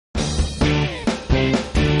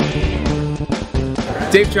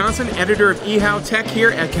Dave Johnson, editor of eHow Tech here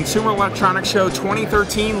at Consumer Electronics Show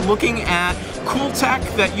 2013, looking at cool tech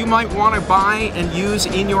that you might want to buy and use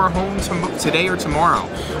in your home today or tomorrow.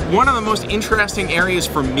 One of the most interesting areas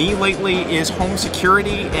for me lately is home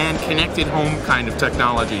security and connected home kind of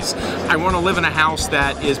technologies. I want to live in a house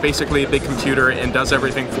that is basically a big computer and does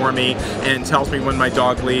everything for me and tells me when my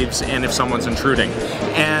dog leaves and if someone's intruding.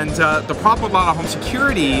 And the problem with a lot of home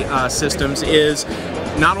security systems is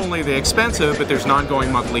not only are they expensive, but there's an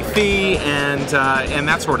ongoing monthly fee and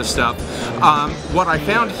that sort of stuff. What I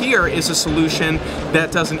found here is a solution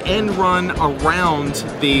that does an end run around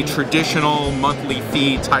the traditional monthly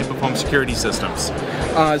fee type of home security systems.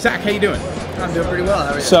 Zach, how you doing? I'm doing pretty well.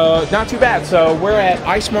 How are you? So, not too bad. So, we're at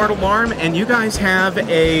iSmartAlarm, and you guys have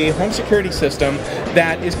a home security system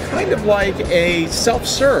that is kind of like a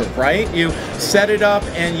self-serve, right? You set it up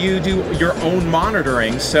and you do your own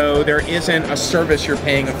monitoring, so there isn't a service you're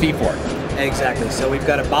paying a fee for. Exactly. So we've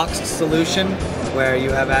got a boxed solution where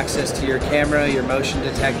you have access to your camera, your motion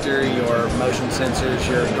detector, your motion sensors,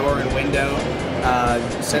 your door and window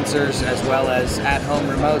sensors, as well as at-home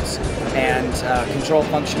remotes and control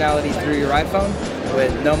functionality through your iPhone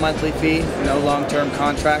with no monthly fee, no long-term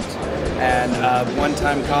contract, and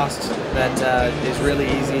one-time cost that is really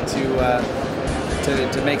easy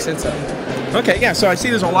to make sense of. Okay, yeah, so I see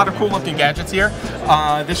there's a lot of cool looking gadgets here.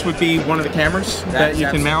 This would be one of the cameras that you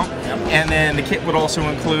can mount. Yep. And then the kit would also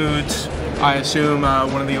include, I assume,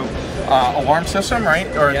 one of the alarm system, right?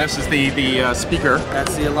 Or yep. This is the speaker.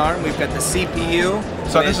 That's the alarm. We've got the CPU.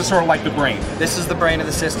 So this is sort of like the brain. This is the brain of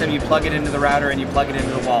the system. You plug it into the router and you plug it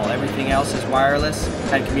into the wall. Everything else is wireless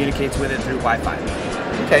and communicates with it through Wi-Fi.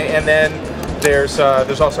 Okay, and then there's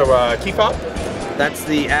also a key fob. That's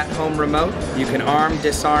the at-home remote. You can arm,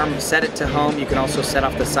 disarm, set it to home. You can also set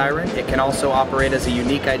off the siren. It can also operate as a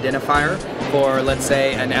unique identifier for, let's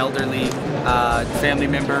say, an elderly family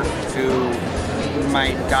member who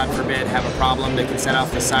might, God forbid, have a problem. They can set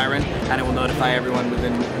off the siren and it will notify everyone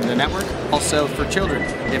within the network. Also for children,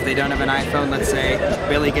 if they don't have an iPhone, let's say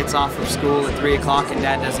Billy gets off of school at 3 o'clock and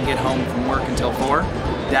Dad doesn't get home from work until 4,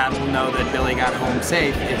 Dad will know that Billy got home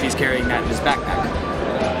safe if he's carrying that in his backpack.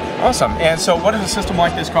 Awesome. And so what does a system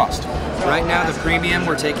like this cost? Right now, the premium,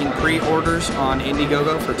 we're taking pre-orders on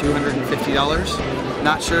Indiegogo for $250.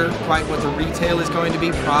 Not sure quite what the retail is going to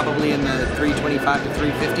be, probably in the $325 to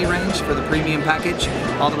 $350 range for the premium package,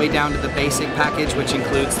 all the way down to the basic package, which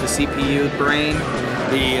includes the CPU brain,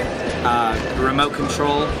 the remote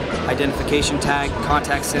control, identification tag,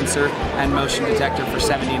 contact sensor, and motion detector for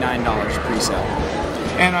 $79 pre-sale.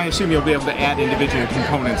 And I assume you'll be able to add individual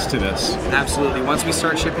components to this. Absolutely. Once we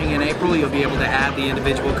start shipping in April, you'll be able to add the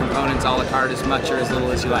individual components a la carte as much or as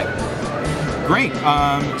little as you like. Great.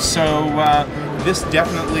 This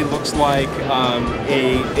definitely looks like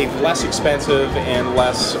a less expensive and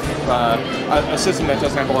less a system that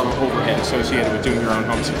doesn't have a lot of overhead associated with doing your own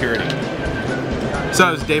home security.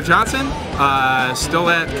 So it's Dave Johnson, still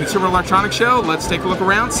at Consumer Electronics Show. Let's take a look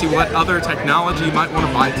around, see what other technology you might want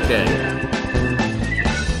to buy today.